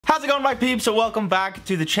How's it going, my peeps? So welcome back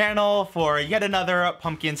to the channel for yet another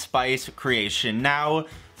pumpkin spice creation. Now,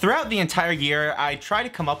 throughout the entire year, I try to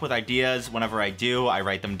come up with ideas. Whenever I do, I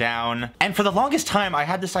write them down. And for the longest time, I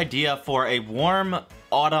had this idea for a warm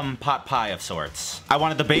autumn pot pie of sorts. I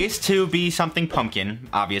wanted the base to be something pumpkin,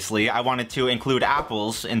 obviously. I wanted to include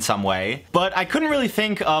apples in some way, but I couldn't really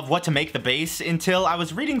think of what to make the base until I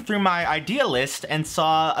was reading through my idea list and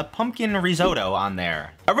saw a pumpkin risotto on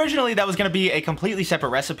there. Originally, that was gonna be a completely separate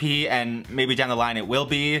recipe, and maybe down the line it will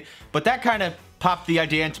be, but that kind of popped the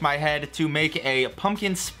idea into my head to make a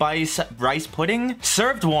pumpkin spice rice pudding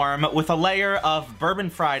served warm with a layer of bourbon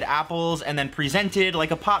fried apples and then presented like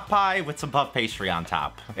a pot pie with some puff pastry on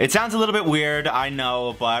top. It sounds a little bit weird, I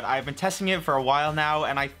know, but I've been testing it for a while now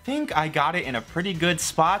and I think I got it in a pretty good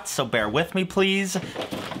spot, so bear with me please.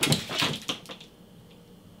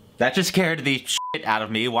 That just scared the shit out of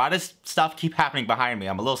me. Why does stuff keep happening behind me?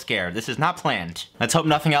 I'm a little scared. This is not planned. Let's hope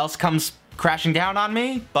nothing else comes crashing down on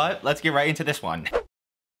me, but let's get right into this one.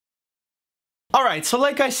 Alright, so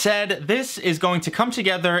like I said, this is going to come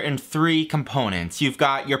together in three components. You've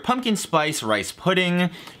got your pumpkin spice rice pudding,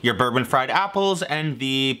 your bourbon fried apples, and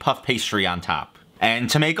the puff pastry on top. And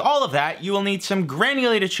to make all of that, you will need some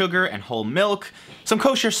granulated sugar and whole milk, some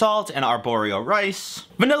kosher salt and arborio rice,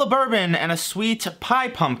 vanilla bourbon and a sweet pie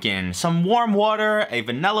pumpkin, some warm water, a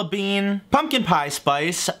vanilla bean, pumpkin pie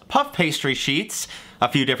spice, puff pastry sheets,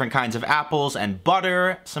 a few different kinds of apples and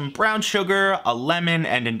butter, some brown sugar, a lemon,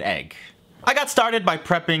 and an egg. I got started by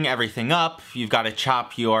prepping everything up. You've got to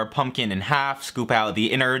chop your pumpkin in half, scoop out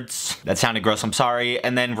the innards. That sounded gross, I'm sorry.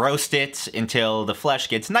 And then roast it until the flesh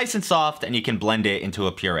gets nice and soft and you can blend it into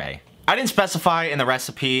a puree. I didn't specify in the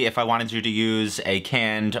recipe if I wanted you to use a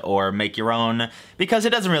canned or make your own, because it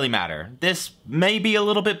doesn't really matter. This may be a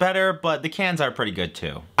little bit better, but the cans are pretty good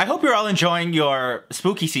too. I hope you're all enjoying your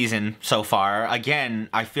spooky season so far. Again,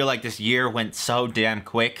 I feel like this year went so damn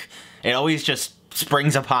quick. It always just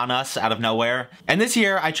springs upon us out of nowhere. And this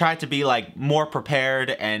year I tried to be like more prepared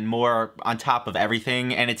and more on top of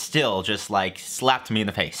everything, and it still just like slapped me in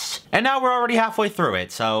the face. And now we're already halfway through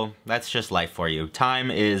it, so that's just life for you.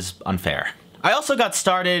 Time is unfair. I also got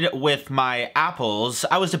started with my apples.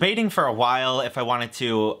 I was debating for a while if I wanted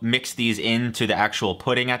to mix these into the actual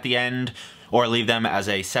pudding at the end or leave them as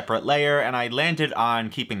a separate layer, and I landed on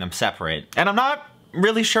keeping them separate. And I'm not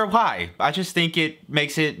really sure why. I just think it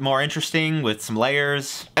makes it more interesting with some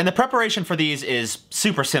layers. And the preparation for these is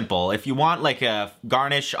super simple. If you want like a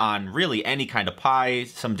garnish on really any kind of pie,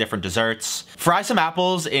 some different desserts, fry some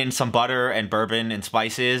apples in some butter and bourbon and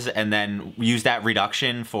spices and then use that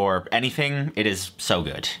reduction for anything. It is so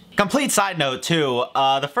good. Complete side note too,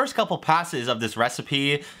 the first couple passes of this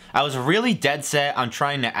recipe, I was really dead set on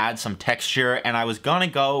trying to add some texture, and I was gonna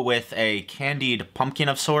go with a candied pumpkin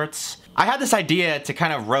of sorts. I had this idea to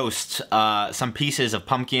kind of roast some pieces of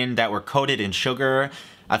pumpkin that were coated in sugar.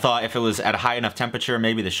 I thought if it was at a high enough temperature,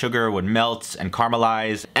 maybe the sugar would melt and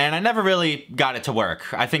caramelize, and I never really got it to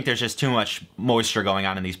work. I think there's just too much moisture going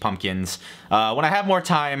on in these pumpkins. When I have more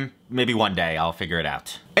time, maybe one day I'll figure it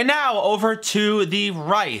out. And now over to the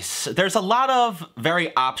rice. There's a lot of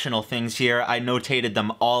very optional things here. I notated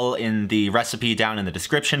them all in the recipe down in the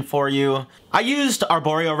description for you. I used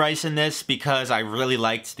arborio rice in this because I really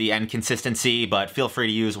liked the end consistency, but feel free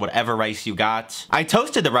to use whatever rice you got. I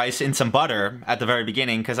toasted the rice in some butter at the very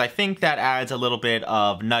beginning because I think that adds a little bit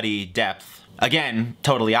of nutty depth. Again,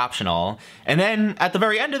 totally optional. And then at the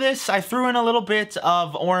very end of this, I threw in a little bit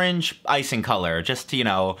of orange icing color, just to, you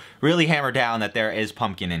know, really hammer down that there is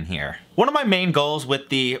pumpkin in here. One of my main goals with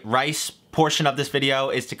the rice portion of this video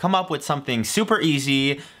is to come up with something super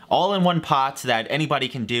easy, all in one pot that anybody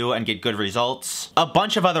can do and get good results. A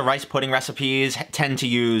bunch of other rice pudding recipes tend to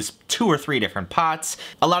use 2 or 3 different pots.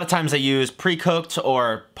 A lot of times they use pre-cooked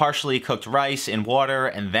or partially cooked rice in water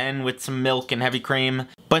and then with some milk and heavy cream.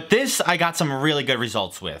 But this I got some really good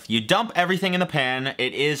results with. You dump everything in the pan.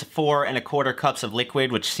 It is 4 1/4 cups of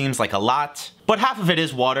liquid, which seems like a lot, but half of it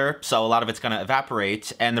is water, so a lot of it's gonna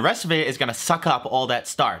evaporate, and the rest of it is gonna suck up all that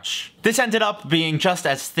starch. This ended up being just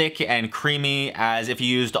as thick and creamy as if you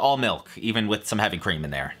used all milk, even with some heavy cream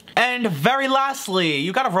in there. And very lastly,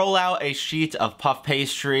 you gotta roll out a sheet of puff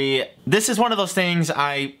pastry. This is one of those things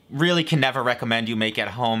I really can never recommend you make at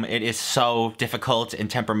home. It is so difficult and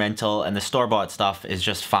temperamental, and the store-bought stuff is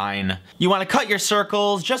just fine. You wanna cut your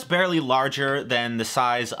circles just barely larger than the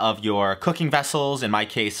size of your cooking vessels, in my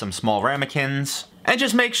case some small ramekins. And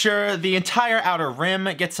just make sure the entire outer rim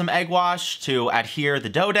gets some egg wash to adhere the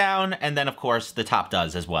dough down, and then of course the top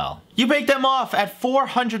does as well. You bake them off at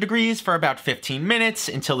 400 degrees for about 15 minutes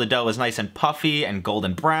until the dough is nice and puffy and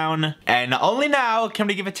golden brown. And only now can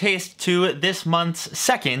we give a taste to this month's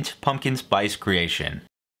second pumpkin spice creation.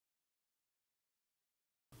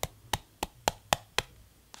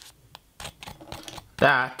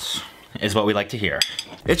 That is what we like to hear.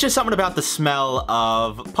 It's just something about the smell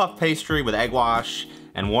of puff pastry with egg wash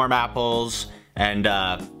and warm apples and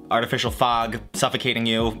artificial fog suffocating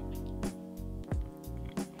you.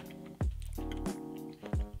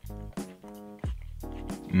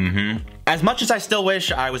 As much as I still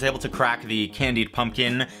wish I was able to crack the candied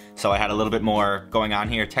pumpkin, so I had a little bit more going on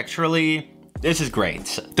here texturally, this is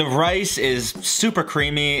great. The rice is super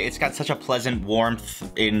creamy. It's got such a pleasant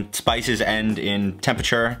warmth in spices and in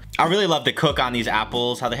temperature. I really love the cook on these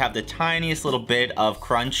apples, how they have the tiniest little bit of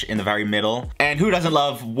crunch in the very middle. And who doesn't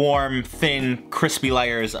love warm, thin, crispy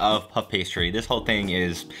layers of puff pastry? This whole thing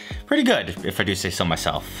is pretty good, if I do say so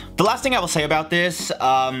myself. The last thing I will say about this,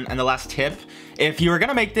 and the last tip, if you were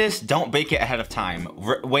gonna make this, don't bake it ahead of time.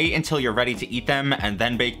 Wait until you're ready to eat them and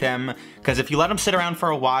then bake them, because if you let them sit around for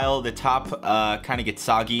a while, the top kind of gets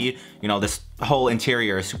soggy. You know, this whole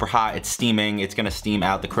interior is super hot, it's steaming, it's gonna steam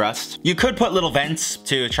out the crust. You could put little vents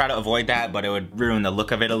to try to avoid that, but it would ruin the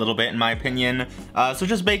look of it a little bit in my opinion. So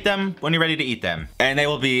just bake them when you're ready to eat them. And they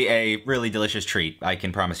will be a really delicious treat, I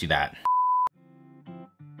can promise you that.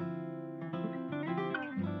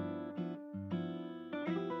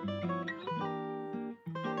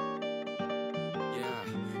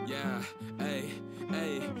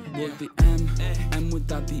 With the M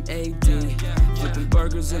without the AD. Flipping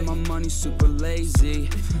burgers and my money super lazy.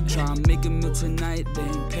 Try and make a meal tonight, they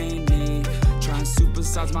ain't paying me. Try and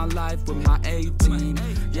supersize my life with my A-team.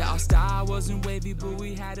 Yeah, our style wasn't wavy, but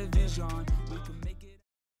we had a vision.